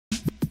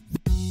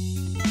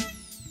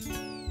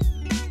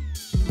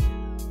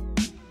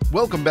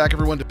Welcome back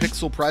everyone to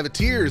Pixel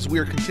Privateers. We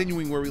are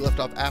continuing where we left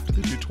off after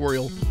the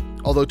tutorial.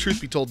 Although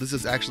truth be told, this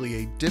is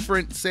actually a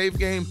different save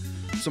game,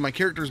 so my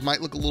characters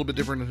might look a little bit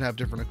different and have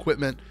different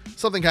equipment.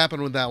 Something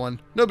happened with that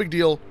one. No big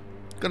deal.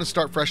 Gonna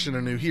start fresh and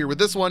anew here with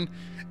this one,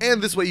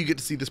 and this way you get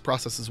to see this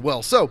process as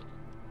well. So,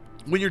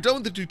 when you're done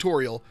with the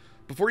tutorial,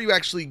 before you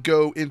actually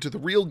go into the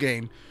real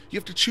game, you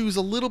have to choose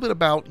a little bit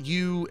about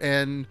you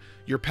and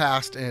your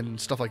past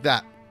and stuff like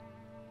that.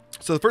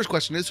 So the first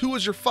question is, who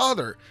was your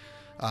father?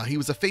 He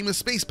was a famous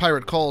space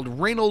pirate called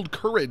Reynold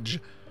Courage.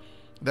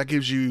 That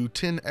gives you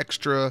 10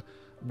 extra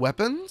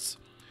weapons.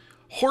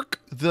 Hork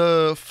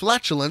the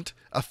Flatulent,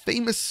 a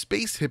famous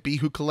space hippie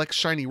who collects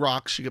shiny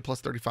rocks. You get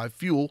plus 35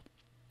 fuel.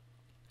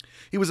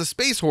 He was a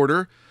space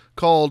hoarder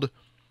called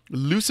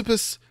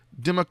Lucipus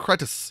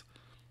Democritus.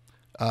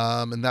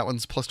 And that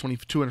one's plus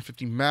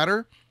 250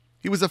 matter.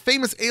 He was a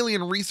famous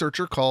alien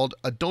researcher called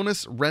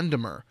Adonis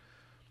Rendemer.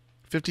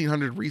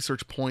 1,500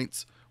 research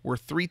points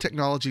worth 3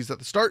 technologies at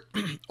the start.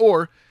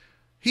 Or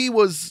he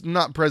was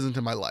not present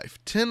in my life.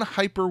 10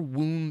 hyper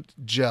wound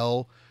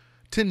gel.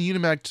 10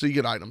 Unimag, so you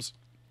get items.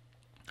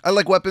 I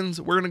like weapons.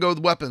 We're going to go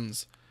with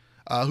weapons.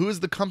 Who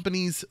is the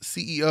company's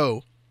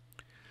CEO?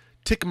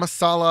 Tik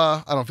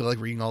Masala. I don't feel like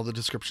reading all the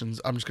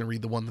descriptions. I'm just going to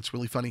read the one that's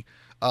really funny.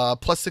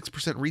 Plus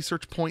 6%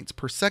 research points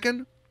per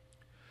second.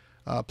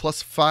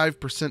 Plus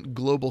 5%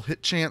 global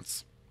hit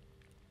chance.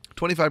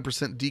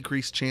 25%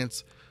 decreased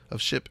chance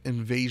of ship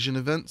invasion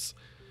events.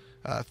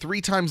 3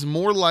 times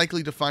more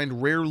likely to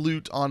find rare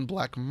loot on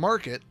black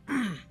market,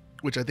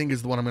 which I think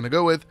is the one I'm going to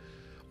go with.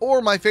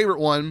 Or my favorite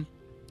one,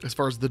 as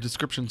far as the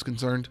description's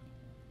concerned,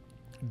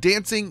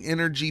 dancing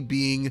energy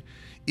being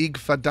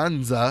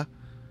Igfadanza,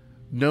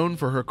 known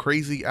for her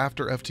crazy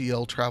after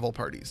FTL travel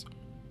parties.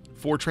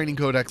 4 training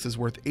codex is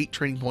worth 8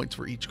 training points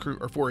for each crew,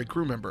 or for a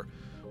crew member,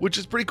 which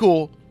is pretty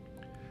cool.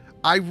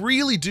 I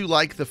really do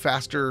like the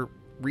faster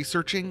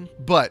researching,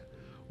 but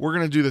we're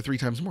going to do the 3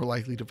 times more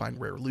likely to find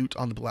rare loot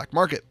on the black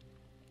market.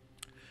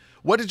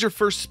 What did your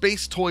first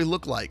space toy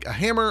look like? A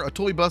hammer, a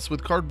toy bus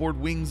with cardboard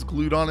wings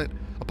glued on it,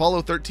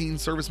 Apollo 13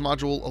 service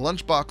module, a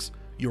lunchbox,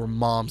 your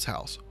mom's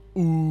house.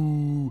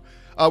 Ooh.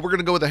 We're going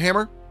to go with a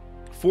hammer,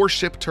 4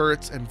 ship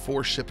turrets, and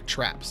 4 ship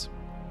traps.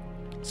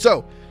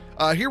 So,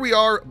 here we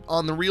are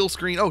on the real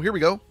screen. Oh, here we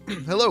go.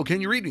 Hello,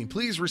 can you read me?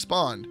 Please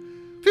respond.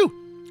 Phew.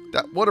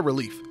 What a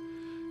relief.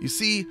 You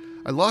see,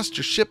 I lost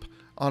your ship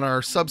on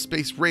our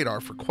subspace radar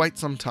for quite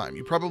some time.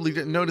 You probably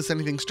didn't notice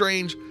anything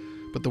strange,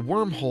 but the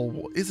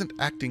wormhole isn't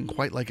acting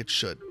quite like it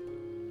should.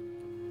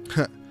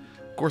 Of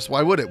course,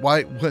 why would it?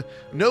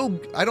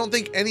 No, I don't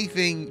think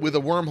anything with a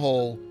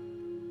wormhole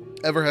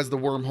ever has the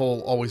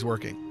wormhole always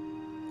working.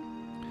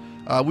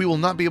 We will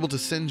not be able to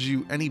send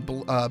you any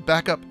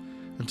backup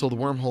until the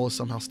wormhole is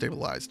somehow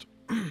stabilized.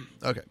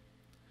 Okay.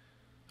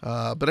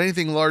 But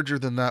anything larger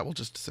than that will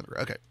just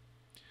disintegrate. Okay.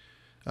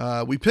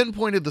 We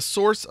pinpointed the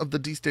source of the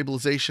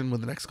destabilization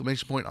with an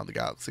exclamation point on the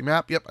galaxy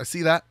map. Yep, I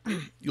see that.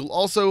 You'll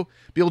also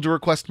be able to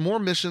request more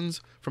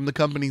missions from the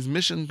company's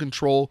mission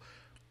control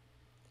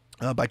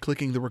by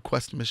clicking the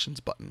request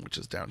missions button, which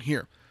is down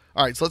here.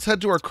 All right, so let's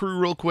head to our crew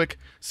real quick,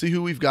 see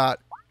who we've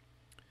got.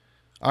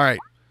 All right,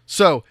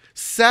 so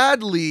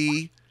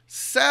sadly,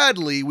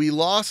 we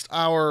lost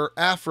our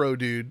Afro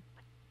dude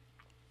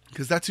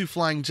because that's who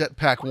Flying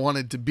Jetpack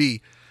wanted to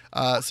be.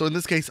 So in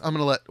this case, I'm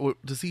going to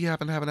let... Does he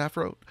happen to have an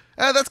afro?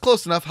 That's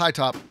close enough. High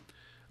top.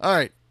 All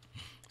right.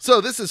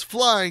 So this is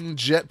Flying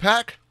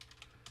Jetpack.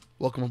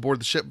 Welcome aboard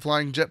the ship,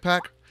 Flying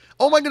Jetpack.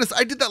 Oh my goodness,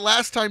 I did that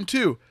last time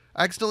too.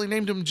 I accidentally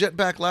named him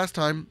Jetpack last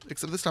time,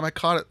 except this time I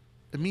caught it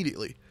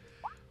immediately.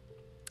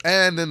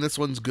 And then this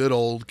one's good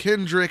old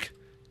Kendrick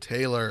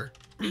Taylor.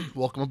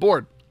 Welcome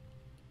aboard.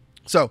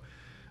 So,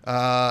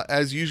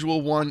 as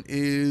usual, one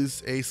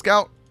is a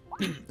scout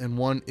and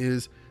one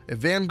is a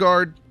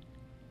vanguard.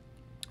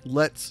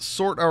 Let's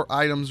sort our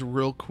items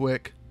real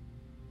quick.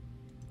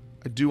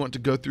 I do want to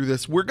go through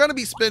this. We're going to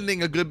be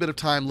spending a good bit of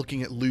time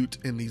looking at loot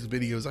in these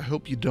videos. I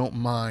hope you don't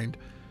mind.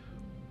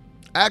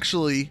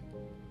 Actually,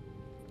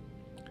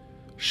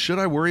 should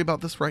I worry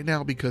about this right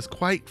now? Because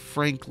quite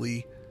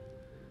frankly,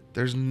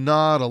 there's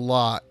not a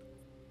lot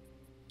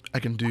I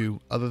can do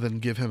other than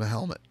give him a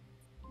helmet.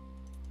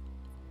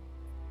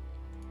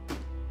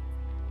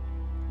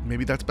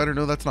 Maybe that's better.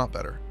 No, that's not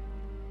better.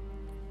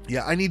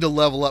 Yeah, I need to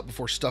level up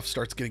before stuff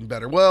starts getting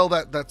better. Well,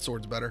 that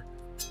sword's better.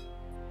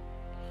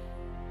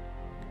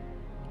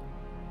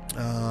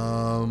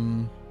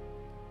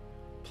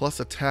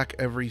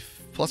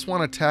 Plus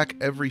one attack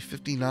every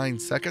 59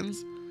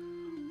 seconds.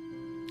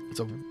 It's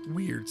a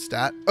weird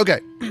stat. Okay,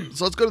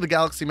 so let's go to the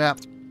galaxy map.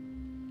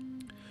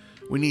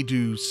 We need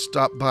to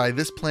stop by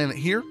this planet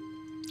here.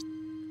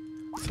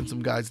 Send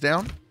some guys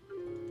down.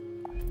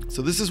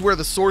 So this is where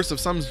the source of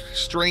some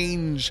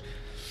strange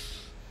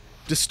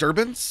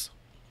disturbance.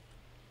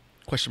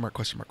 Question mark,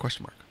 question mark,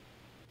 question mark.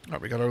 All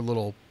right, we got our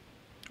little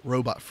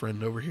robot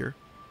friend over here.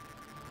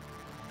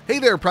 Hey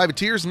there,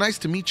 privateers. Nice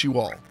to meet you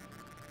all.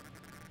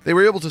 They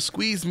were able to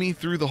squeeze me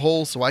through the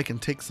hole so I can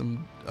take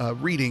some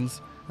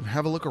readings and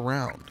have a look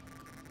around.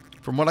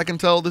 From what I can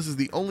tell, this is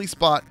the only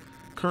spot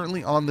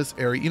currently on this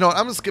area. You know what?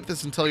 I'm going to skip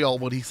this and tell y'all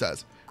what he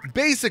says.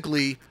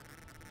 Basically,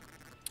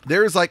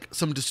 there's like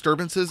some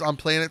disturbances on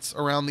planets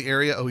around the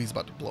area. Oh, he's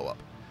about to blow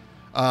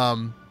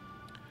up.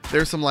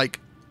 There's some like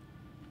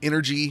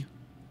energy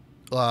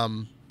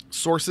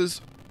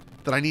sources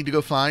that I need to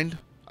go find.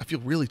 I feel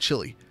really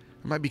chilly.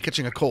 I might be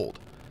catching a cold.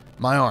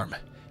 My arm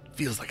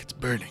feels like it's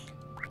burning.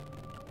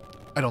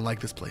 I don't like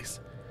this place.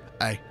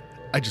 I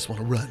just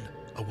want to run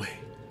away.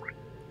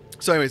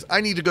 So anyways, I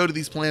need to go to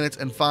these planets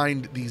and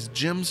find these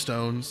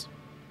gemstones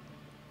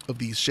of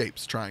these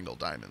shapes, triangle,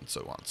 diamond,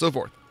 so on and so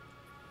forth.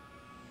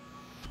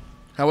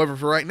 However,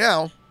 for right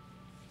now,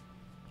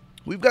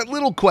 we've got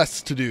little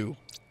quests to do.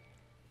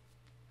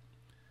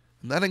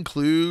 And that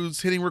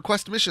includes hitting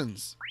request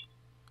missions.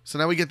 So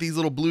now we get these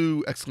little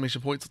blue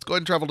exclamation points. Let's go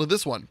ahead and travel to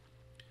this one.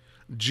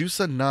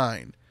 Jusa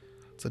 9.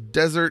 It's a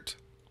desert.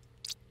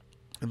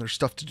 And there's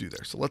stuff to do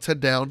there. So let's head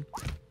down.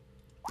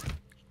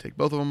 Take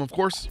both of them, of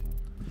course.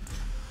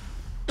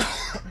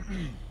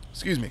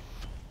 Excuse me.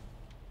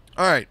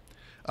 Alright.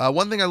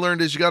 One thing I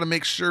learned is you got to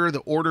make sure the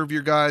order of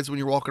your guys when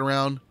you're walking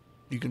around.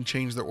 You can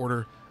change their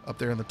order up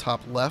there in the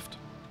top left.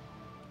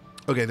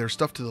 Okay, there's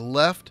stuff to the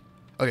left.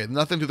 Okay,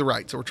 nothing to the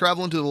right. So we're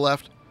traveling to the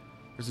left.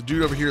 There's a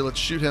dude over here. Let's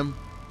shoot him.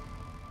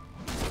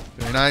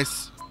 Very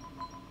nice.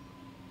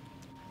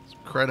 Some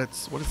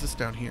credits. What is this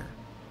down here?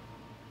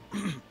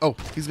 Oh,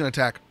 he's going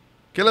to attack.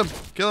 Kill him.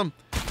 Kill him.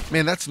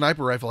 Man, that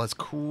sniper rifle has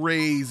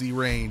crazy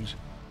range.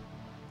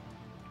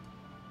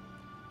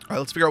 All right,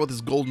 let's figure out what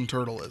this golden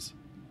turtle is.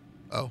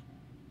 Oh.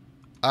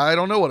 I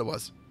don't know what it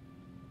was.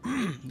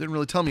 Didn't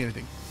really tell me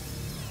anything.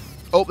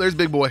 Oh, there's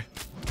big boy.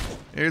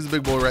 There's the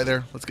big boy right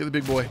there. Let's get the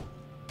big boy.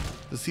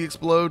 Does he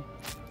explode?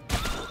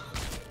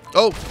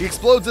 Oh, he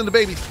explodes into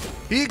babies.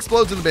 He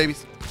explodes into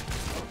babies.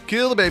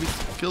 Kill the babies.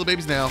 Kill the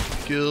babies now.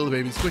 Kill the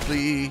babies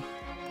quickly.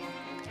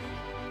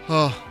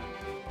 Oh,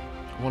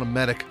 I want a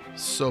medic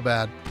so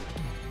bad.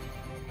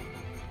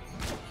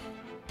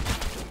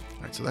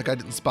 All right, so that guy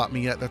didn't spot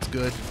me yet. That's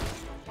good.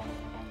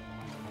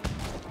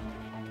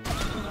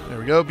 There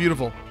we go.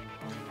 Beautiful.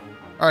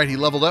 All right, he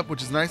leveled up,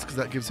 which is nice because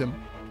that gives him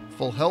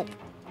full health.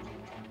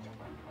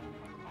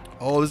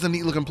 Oh, this is a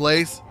neat looking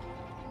place.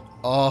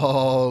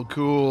 Oh,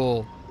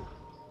 cool.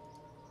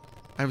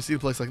 I haven't seen a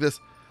place like this.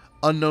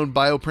 Unknown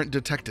bioprint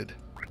detected.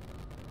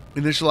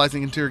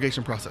 Initializing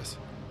interrogation process.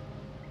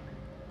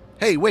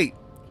 Hey, wait.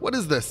 What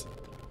is this?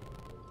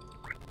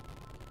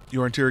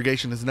 Your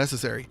interrogation is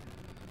necessary.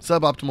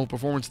 Suboptimal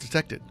performance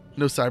detected.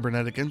 No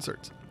cybernetic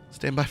inserts.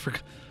 Stand by for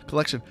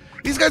collection.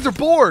 These guys are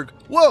Borg!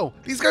 Whoa!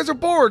 These guys are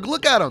Borg!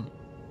 Look at them!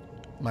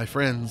 My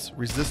friends,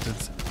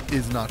 resistance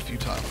is not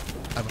futile.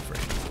 I'm afraid.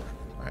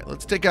 Alright,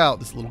 let's take out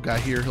this little guy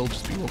here. He'll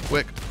just be real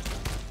quick.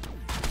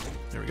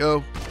 There we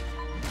go.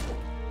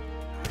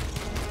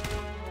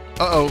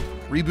 Uh-oh.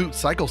 Reboot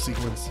cycle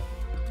sequence.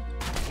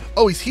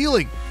 Oh, he's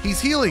healing! He's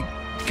healing!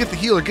 Get the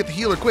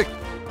healer, quick!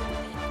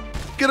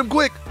 Get him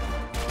quick!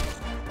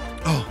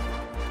 Oh,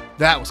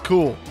 that was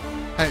cool.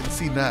 I hadn't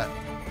seen that.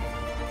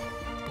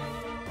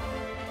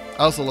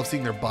 I also love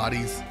seeing their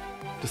bodies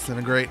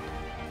disintegrate.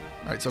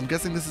 Alright, so I'm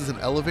guessing this is an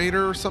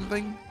elevator or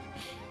something?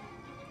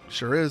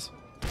 Sure is.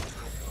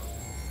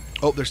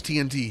 Oh, there's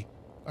TNT.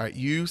 Alright,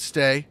 you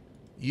stay.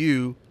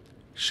 You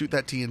shoot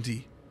that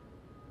TNT.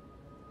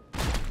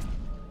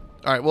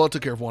 Alright, well, it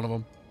took care of one of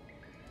them.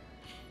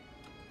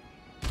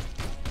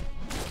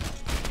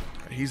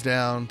 Right, he's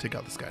down. Take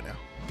out this guy now.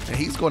 And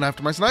he's going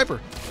after my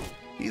sniper.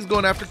 He's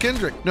going after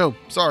Kendrick. No,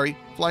 sorry.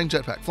 Flying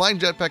jetpack. Flying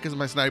jetpack is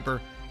my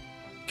sniper.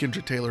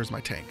 Kendrick Taylor is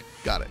my tank.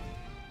 Got it.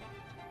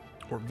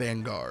 Or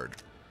Vanguard.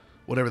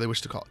 Whatever they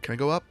wish to call it. Can I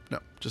go up? No,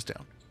 just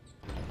down.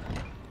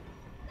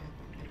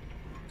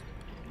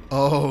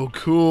 Oh,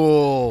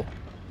 cool.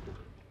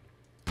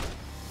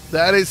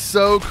 That is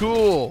so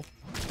cool.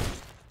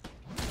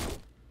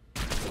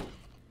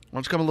 Why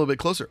don't you come a little bit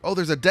closer? Oh,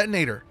 there's a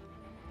detonator.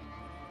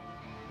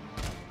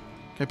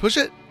 Can I push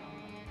it?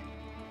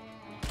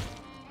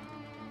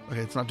 Okay,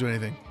 it's not doing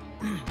anything.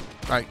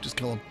 Alright, just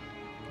kill him.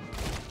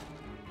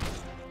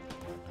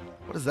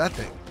 What is that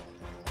thing?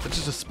 Is that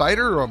just a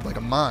spider or like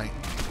a mine?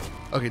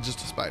 Okay,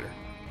 just a spider.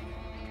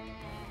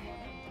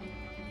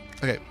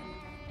 Okay.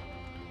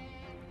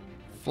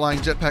 Flying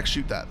jetpack,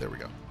 shoot that. There we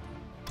go.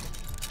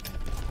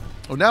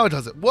 Oh, now it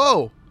does it.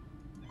 Whoa!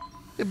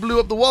 It blew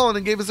up the wall and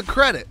it gave us a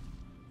credit.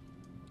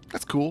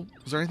 That's cool.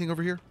 Is there anything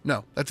over here?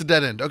 No, that's a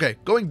dead end. Okay,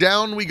 going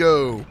down we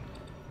go.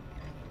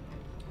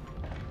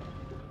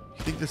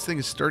 You think this thing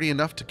is sturdy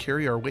enough to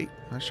carry our weight?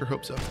 I sure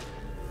hope so.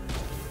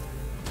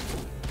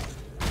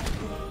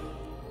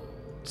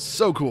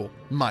 So cool.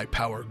 My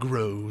power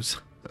grows.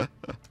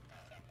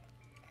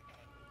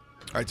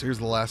 Alright, so here's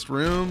the last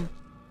room.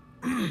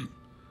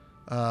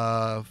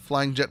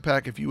 Flying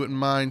jetpack, if you wouldn't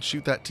mind,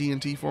 shoot that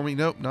TNT for me.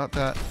 Nope, not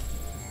that.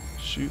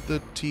 Shoot the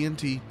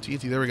TNT.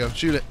 TNT, there we go.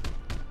 Shoot it.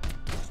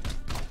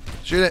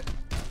 Shoot it.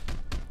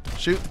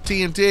 Shoot the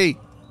TNT.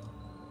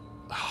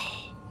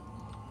 Oh,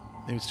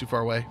 maybe it's too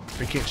far away.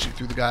 I can't shoot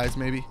through the guys,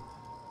 maybe.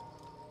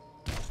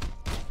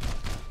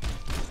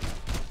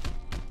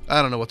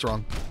 I don't know what's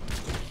wrong.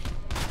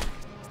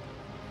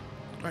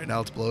 All right, now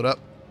let's blow it up.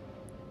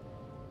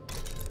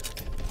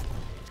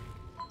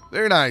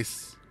 Very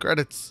nice.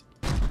 Credits.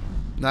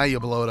 Now you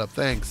blow it up.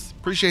 Thanks.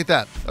 Appreciate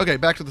that. Okay,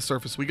 back to the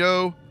surface we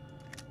go.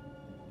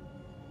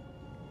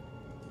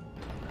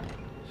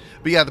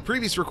 But yeah, the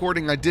previous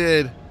recording I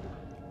did,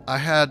 I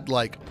had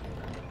like,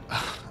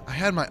 I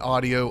had my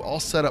audio all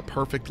set up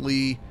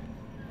perfectly,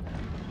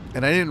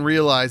 and I didn't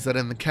realize that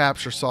in the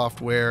capture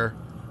software,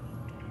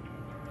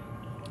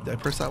 did I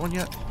press that one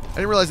yet? I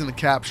didn't realize in the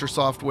capture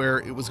software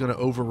it was going to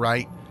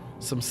overwrite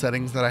some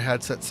settings that I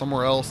had set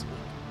somewhere else.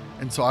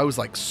 And so I was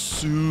like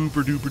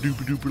super duper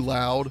duper duper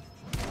loud,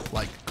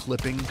 like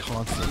clipping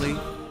constantly.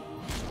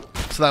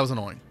 So that was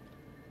annoying.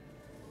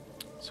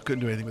 So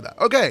couldn't do anything with that.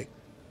 Okay.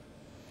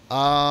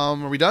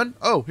 Are we done?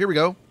 Oh, here we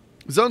go.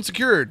 Zone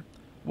secured.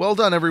 Well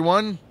done,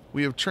 everyone.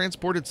 We have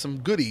transported some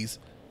goodies.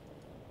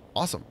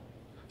 Awesome.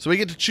 So we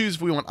get to choose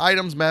if we want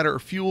items, matter, or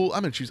fuel. I'm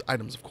going to choose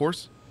items, of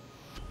course.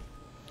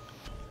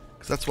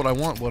 Because that's what I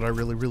want, what I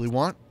really, really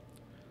want.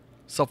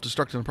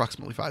 Self-destruct in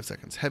approximately 5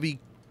 seconds. Heavy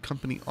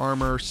company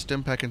armor,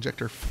 stim pack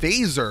injector,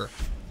 phaser.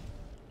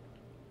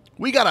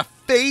 We got a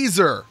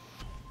phaser.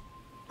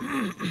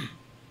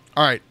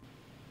 All right.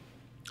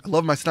 I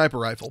love my sniper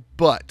rifle,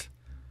 but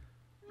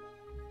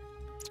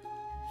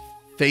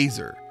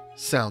phaser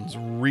sounds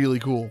really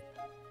cool.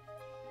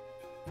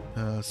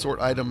 Sort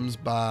items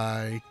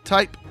by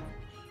type.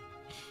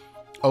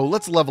 Oh,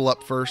 let's level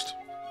up first.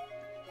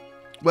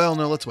 Well,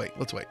 no, let's wait.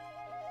 Let's wait.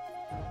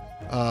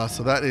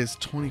 So that is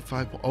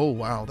 25. Oh,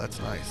 wow, that's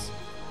nice.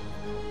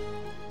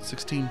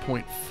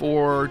 16.4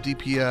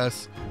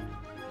 DPS.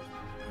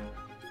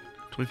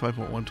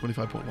 25.1,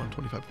 25.1,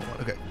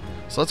 25.1. Okay,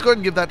 so let's go ahead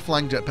and give that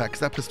flying jetpack because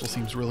that pistol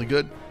seems really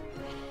good.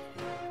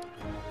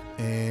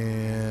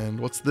 And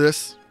what's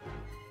this?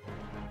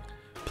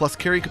 Plus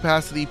carry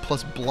capacity,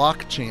 plus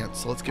block chance.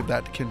 So let's give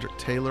that to Kendrick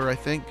Taylor, I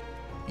think.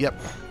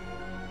 Yep.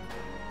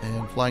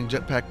 And flying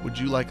jetpack, would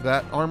you like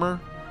that armor?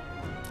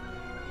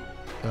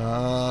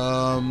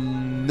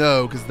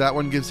 No, because that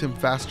one gives him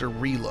faster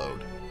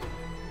reload.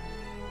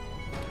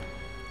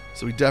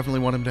 So we definitely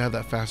want him to have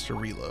that faster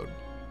reload.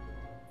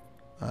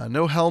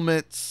 No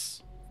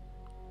helmets.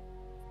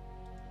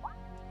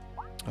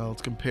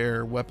 Let's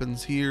compare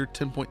weapons here.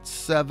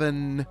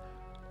 10.7.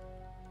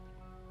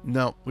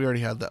 No, we already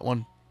had that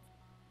one.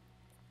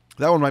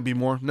 That one might be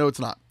more. No, it's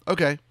not.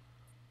 Okay.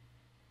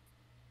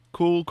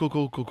 Cool, cool,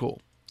 cool, cool,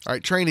 cool. All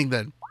right, training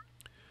then.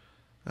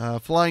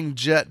 Flying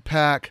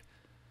jetpack.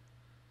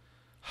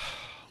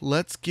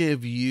 Let's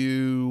give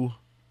you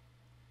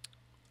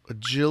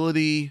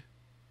agility.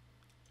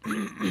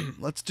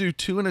 Let's do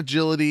 2 in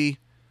agility.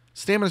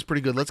 Stamina's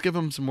pretty good. Let's give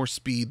him some more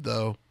speed,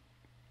 though.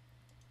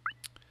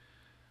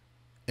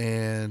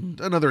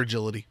 And another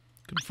agility.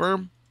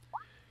 Confirm.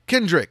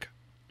 Kendrick.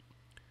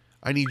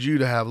 I need you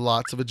to have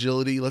lots of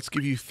agility. Let's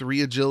give you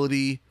 3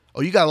 agility.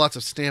 Oh, you got lots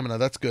of stamina.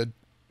 That's good.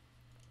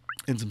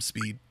 And some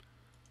speed.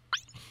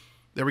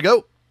 There we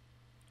go.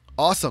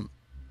 Awesome.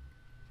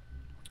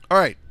 All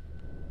right.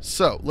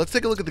 So let's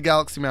take a look at the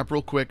galaxy map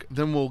real quick.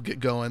 Then we'll get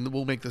going.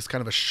 We'll make this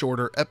kind of a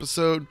shorter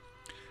episode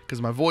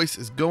because my voice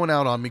is going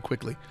out on me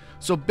quickly.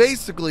 So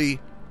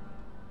basically,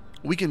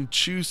 we can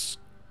choose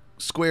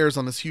squares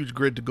on this huge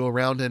grid to go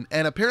around in.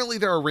 And apparently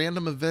there are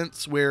random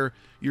events where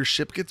your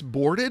ship gets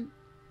boarded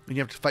and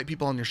you have to fight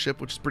people on your ship,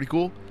 which is pretty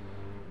cool.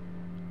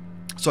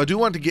 So I do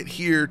want to get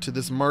here to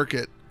this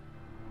market,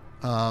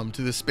 to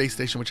this space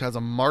station, which has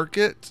a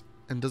market.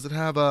 And does it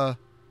have a...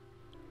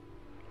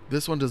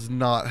 This one does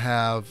not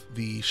have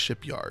the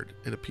shipyard,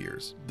 it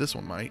appears. This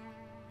one might.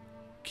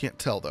 Can't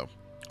tell, though.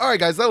 All right,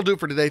 guys, that'll do it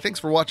for today. Thanks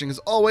for watching. As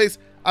always,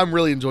 I'm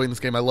really enjoying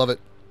this game. I love it.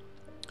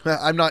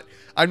 I'm not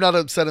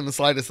upset in the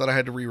slightest that I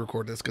had to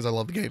re-record this because I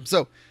love the game.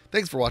 So,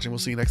 thanks for watching. We'll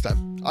see you next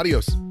time.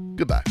 Adios.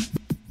 Goodbye.